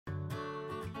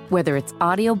Whether it's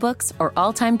audiobooks or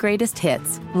all-time greatest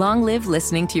hits, long live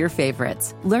listening to your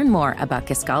favorites. Learn more about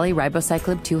Kisqali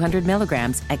Ribociclib 200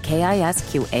 milligrams at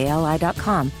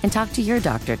KISQALI.com and talk to your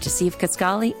doctor to see if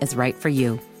Kisqali is right for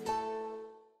you.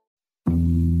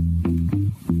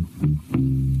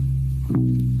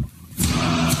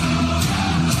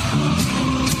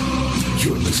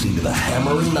 You're listening to the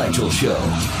Hammer and Nigel Show.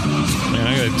 Man,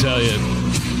 I got to tell you,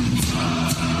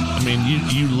 I mean,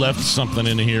 you left something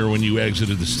in here when you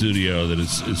exited the studio that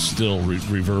is still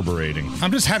reverberating.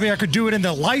 I'm just happy I could do it in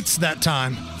the lights that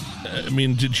time. I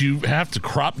mean, did you have to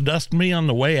crop dust me on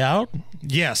the way out?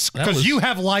 Yes, because you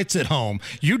have lights at home.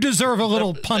 You deserve a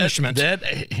little punishment.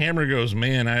 That Hammer goes,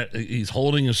 man, he's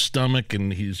holding his stomach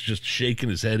and he's just shaking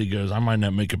his head. He goes, I might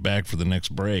not make it back for the next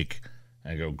break.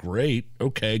 I go, great.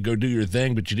 Okay, go do your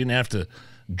thing, but you didn't have to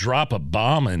drop a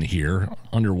bomb in here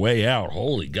on your way out.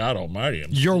 Holy God almighty.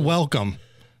 You're welcome.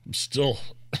 I'm still...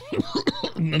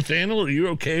 Nathaniel, are you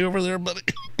okay over there, buddy?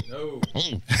 No.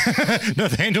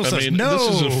 Nathaniel says no.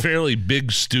 This is a fairly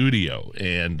big studio,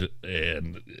 and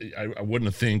I wouldn't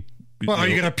have think... Well, are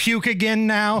you going to puke again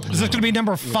now? Is this going to be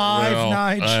number 5,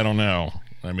 Nige? I don't know.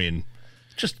 I mean,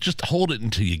 just hold it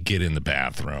until you get in the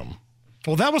bathroom.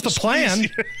 Well, that was the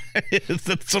plan.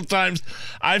 Sometimes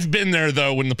I've been there,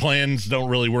 though, when the plans don't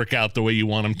really work out the way you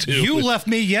want them to. You left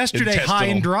me yesterday high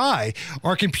and dry.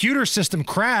 Our computer system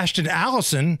crashed, and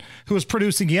Allison, who was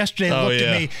producing yesterday, looked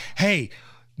at me, hey,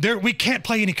 we can't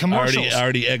play any commercials.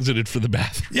 Already exited for the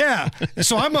bathroom. Yeah.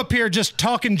 So I'm up here just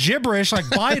talking gibberish like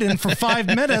Biden for 5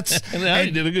 minutes. And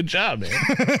you did a good job,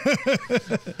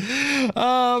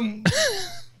 man.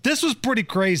 This was pretty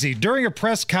crazy. During a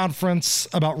press conference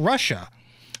about Russia,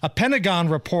 a Pentagon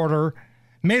reporter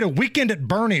made a Weekend at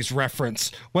Bernie's reference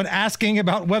when asking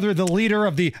about whether the leader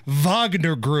of the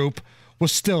Wagner Group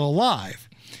was still alive.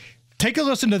 Take a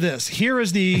listen to this. Here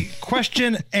is the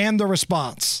question and the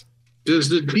response. Does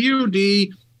the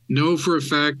DOD know for a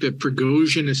fact that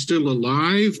Prigozhin is still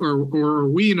alive, or are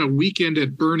we in a Weekend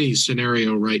at Bernie's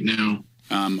scenario right now?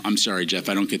 I'm sorry, Jeff.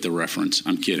 I don't get the reference.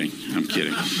 I'm kidding.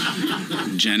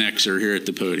 Gen Xer here at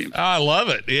the podium. Oh, I love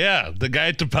it. Yeah. The guy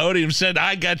at the podium said,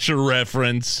 I got your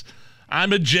reference.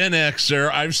 I'm a Gen Xer.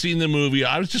 I've seen the movie.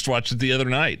 I was just watching it the other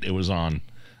night. It was on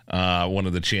one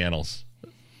of the channels.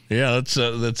 Yeah,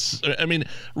 that's. I mean,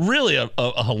 really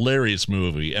a hilarious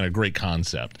movie and a great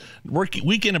concept.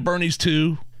 Weekend at Bernie's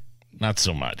 2. Not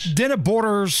so much. Then it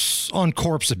borders on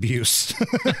corpse abuse.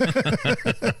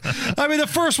 I mean, the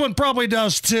first one probably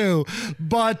does too,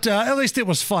 but at least it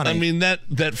was funny. I mean,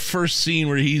 that first scene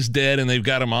where he's dead and they've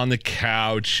got him on the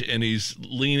couch and he's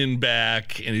leaning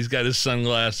back and he's got his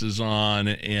sunglasses on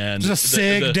and there's a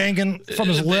cig dangling from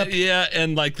his lip. Yeah,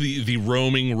 and like the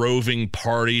roving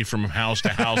party from house to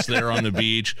house there on the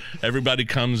beach. Everybody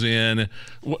comes in.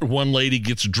 One lady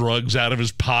gets drugs out of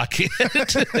his pocket.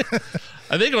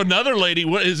 I think another lady,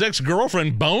 his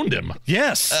ex-girlfriend, boned him.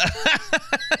 Yes.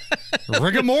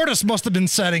 Rigor mortis must have been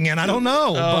setting in. I don't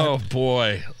know. Oh,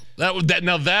 boy.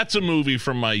 Now, that's a movie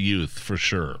from my youth, for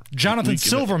sure. Jonathan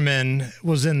Silverman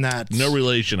was in that. No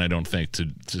relation, I don't think,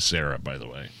 to Sarah, by the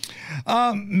way.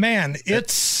 Man,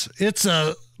 it's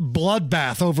a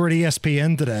bloodbath over at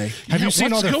ESPN today. Have you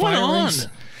seen all their firings?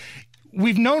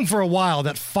 We've known for a while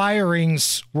that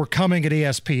firings were coming at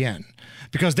ESPN,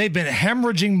 because they've been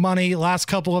hemorrhaging money last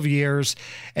couple of years.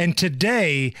 And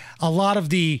today, a lot of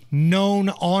the known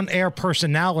on-air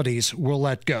personalities will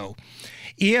let go.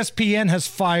 ESPN has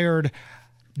fired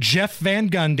Jeff Van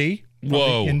Gundy of the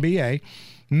NBA,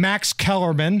 Max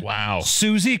Kellerman,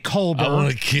 Suzy Kolber. I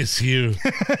want to kiss you.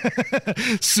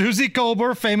 Suzy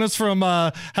Kolber, famous from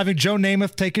having Joe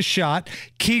Namath take a shot,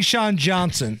 Keyshawn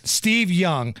Johnson, Steve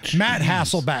Young, Matt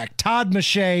Hasselbeck, Todd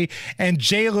Mache, and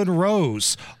Jalen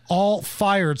Rose, all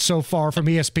fired so far from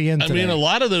ESPN today. I mean, a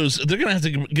lot of those, they're going to have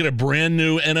to get a brand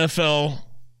new NFL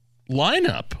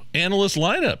analyst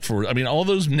lineup for, I mean, all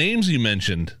those names you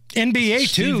mentioned.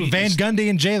 NBA too, Van Gundy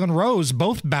and Jalen Rose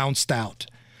both bounced out.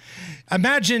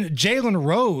 Imagine Jalen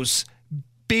Rose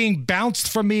being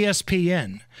bounced from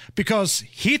ESPN because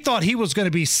he thought he was going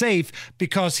to be safe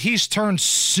because he's turned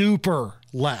super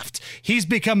left. He's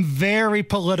become very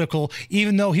political,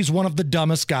 even though he's one of the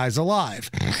dumbest guys alive.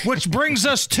 Which brings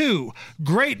us to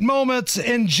great moments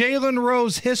in Jalen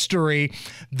Rose history.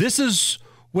 This is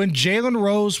when Jalen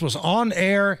Rose was on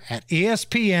air at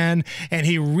ESPN and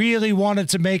he really wanted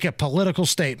to make a political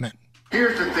statement.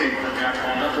 Here's the thing.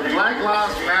 The Black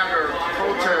Lives Matter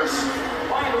protest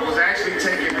was actually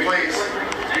taking place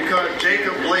because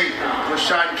Jacob Blake was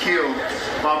shot and killed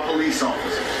by police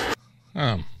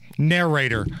officers.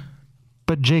 Narrator.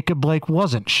 But Jacob Blake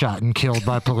wasn't shot and killed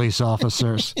by police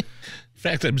officers.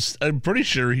 fact, I'm pretty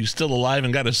sure he's still alive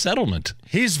and got a settlement.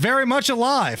 He's very much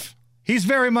alive. He's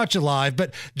very much alive,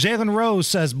 but Jalen Rose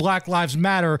says Black Lives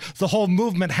Matter, the whole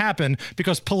movement happened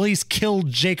because police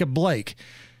killed Jacob Blake.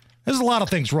 There's a lot of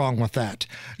things wrong with that.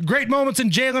 Great moments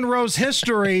in Jalen Rose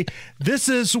history. This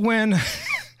is when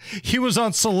he was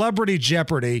on Celebrity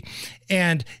Jeopardy,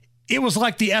 and it was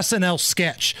like the SNL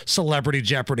sketch, Celebrity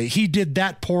Jeopardy. He did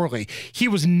that poorly. He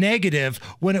was negative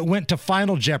when it went to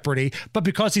Final Jeopardy, but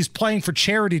because he's playing for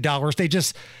charity dollars, they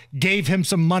just gave him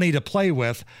some money to play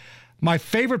with. My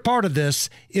favorite part of this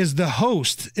is the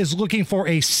host is looking for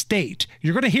a state.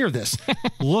 You're going to hear this.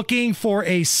 Looking for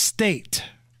a state.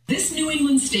 This New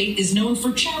England state is known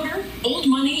for chowder, old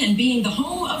money, and being the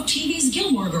home of TV's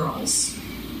Gilmore Girls.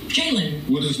 Jalen.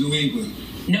 What is New England?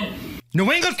 No.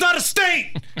 New England's not a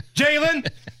state, Jalen.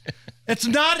 It's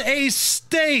not a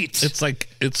state. It's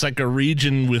like a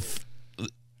region with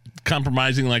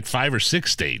compromising like 5 or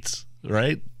 6 states,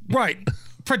 right? Right.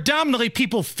 Predominantly,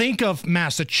 people think of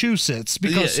Massachusetts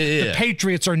because the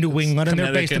Patriots are New England and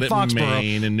they're based in Foxborough.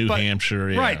 Maine and New Hampshire.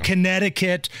 Yeah. Right,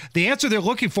 Connecticut. The answer they're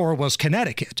looking for was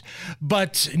Connecticut.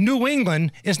 But New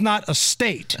England is not a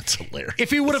state. That's hilarious.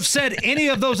 If he would have said any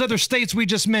of those other states we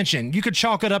just mentioned, you could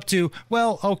chalk it up to,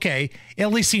 well, okay,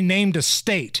 at least he named a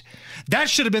state. That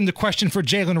should have been the question for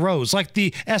Jalen Rose, like the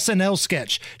SNL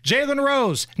sketch. Jalen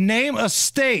Rose, name a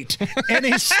state.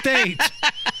 Any state.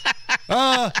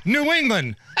 New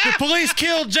England. The police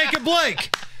killed Jacob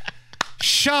Blake.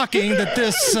 Shocking that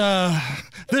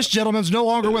this gentleman's no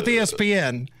longer with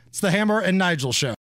ESPN. It's the Hammer and Nigel Show.